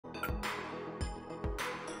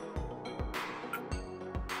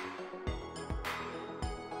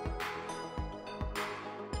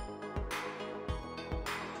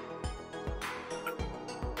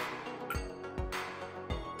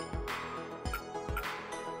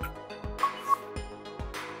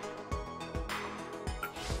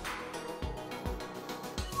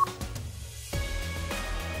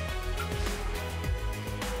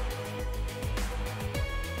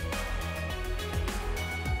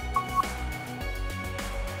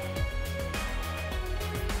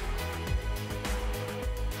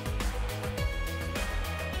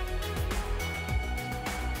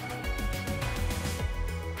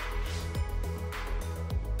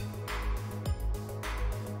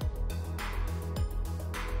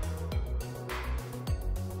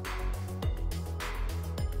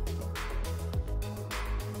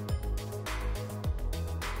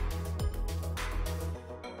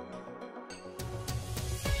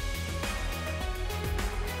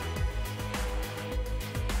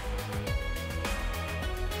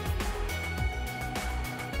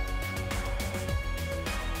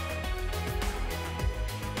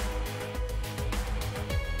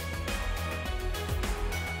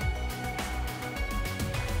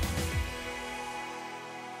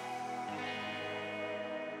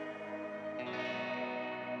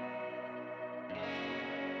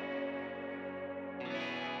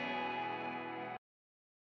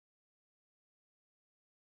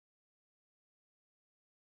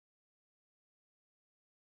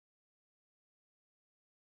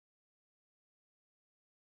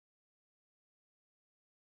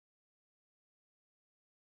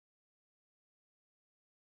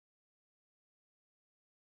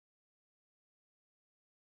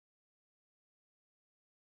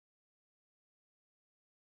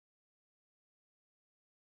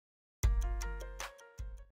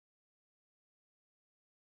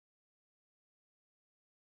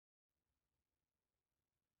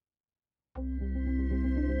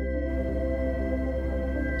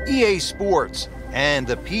EA Sports and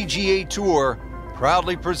the PGA Tour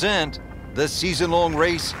proudly present the season-long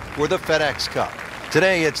race for the FedEx Cup.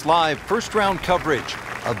 Today, it's live first-round coverage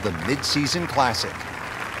of the Mid-Season Classic.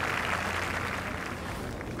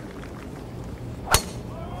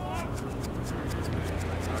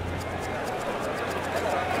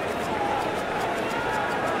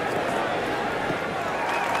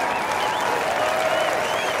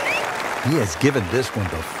 He has given this one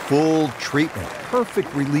the full treatment.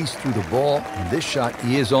 Perfect release through the ball, and this shot,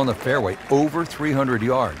 he is on the fairway, over 300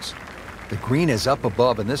 yards. The green is up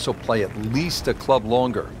above, and this will play at least a club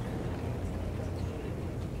longer.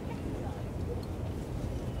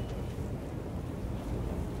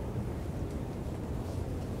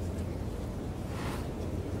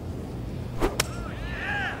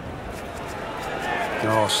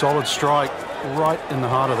 Oh, solid strike right in the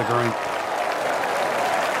heart of the green.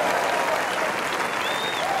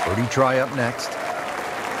 Birdie try up next.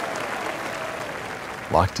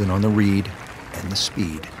 Locked in on the read and the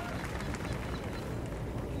speed.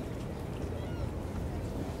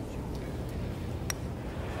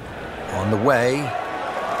 On the way.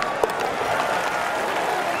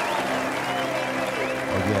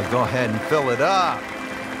 Oh yeah, go ahead and fill it up.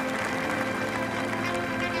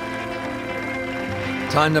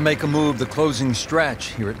 Time to make a move, the closing stretch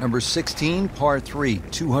here at number 16, par 3,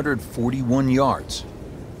 241 yards.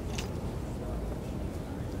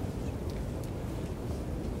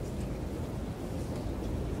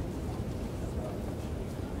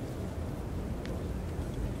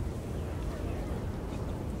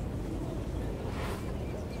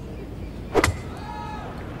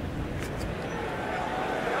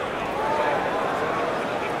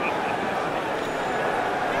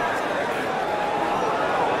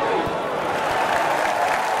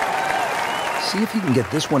 See if he can get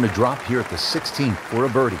this one to drop here at the 16th for a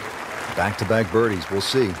birdie. Back-to-back birdies, we'll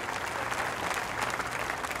see.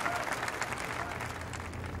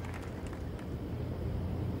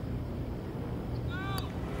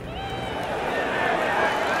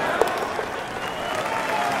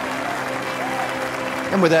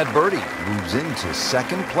 And with that birdie, moves into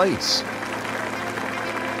second place.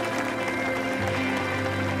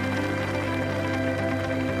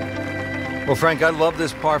 Well, Frank, I love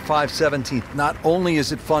this par 5 17th. Not only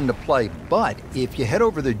is it fun to play, but if you head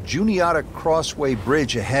over the Juniata Crossway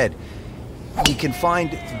Bridge ahead, you can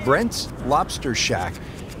find Brent's Lobster Shack,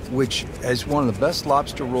 which is one of the best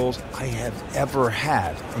lobster rolls I have ever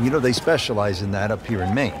had. And you know, they specialize in that up here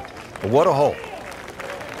in Maine. But what a hole.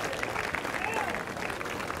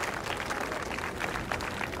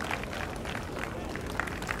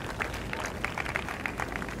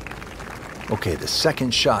 Okay, the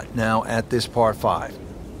second shot now at this par 5.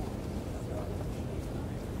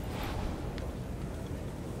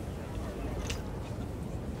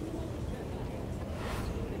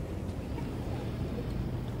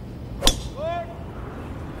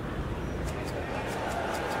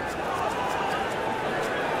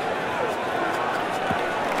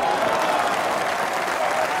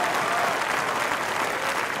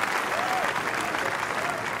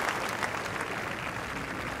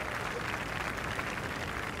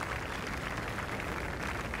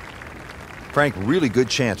 Frank, really good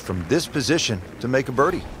chance from this position to make a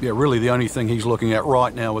birdie. Yeah, really the only thing he's looking at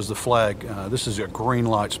right now is the flag. This is a green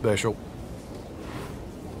light special.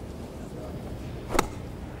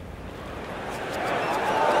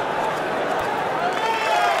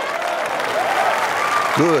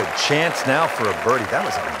 Good chance now for a birdie. That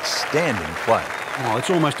was an outstanding play. Oh, it's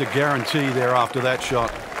almost a guarantee there after that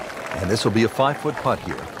shot. And this will be a 5-foot putt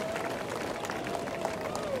here.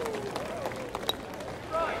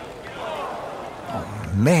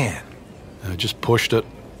 Man, just pushed it.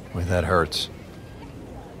 Boy, that hurts.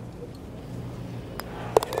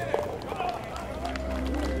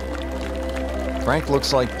 Frank,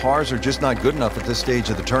 looks like pars are just not good enough at this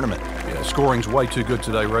stage of the tournament. Yeah, scoring's way too good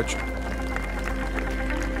today, Rich.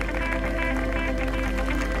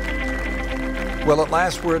 Well, at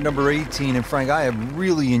last we're at number 18, and Frank, I have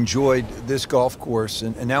really enjoyed this golf course,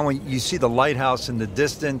 and now when you see the lighthouse in the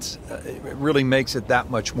distance, it really makes it that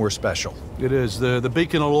much more special. It is. The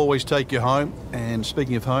beacon will always take you home, and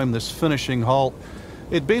speaking of home, this finishing hole,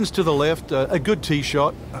 it bends to the left. A good tee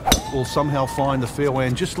shot will somehow find the fairway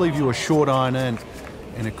and just leave you a short iron in.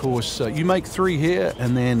 And of course, you make 3 here,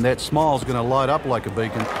 and then that smile's going to light up like a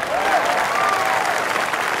beacon.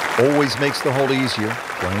 Always makes the hole easier,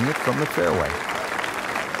 playing it from the fairway.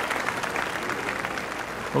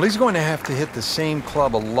 Well, he's going to have to hit the same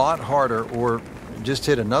club a lot harder or just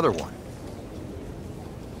hit another one.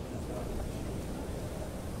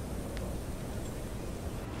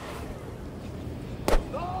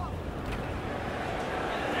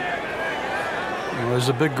 There's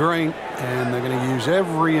a big green, and they're going to use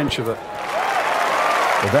every inch of it.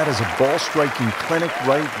 Well, that is a ball-striking clinic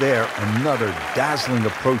right there. Another dazzling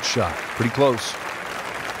approach shot. Pretty close.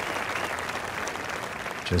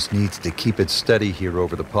 Just needs to keep it steady here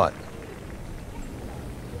over the putt.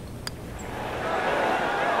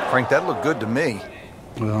 Frank, that looked good to me.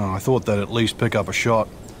 Well, I thought they'd at least pick up a shot.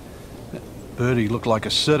 Birdie looked like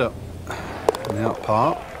a sitter. Now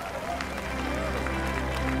par.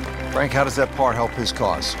 Frank, how does that par help his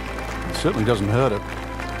cause? It certainly doesn't hurt it.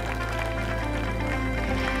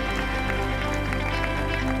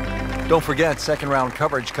 Don't forget, second round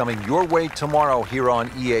coverage coming your way tomorrow here on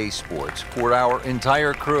EA Sports. For our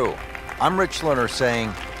entire crew, I'm Rich Lerner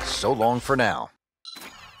saying so long for now.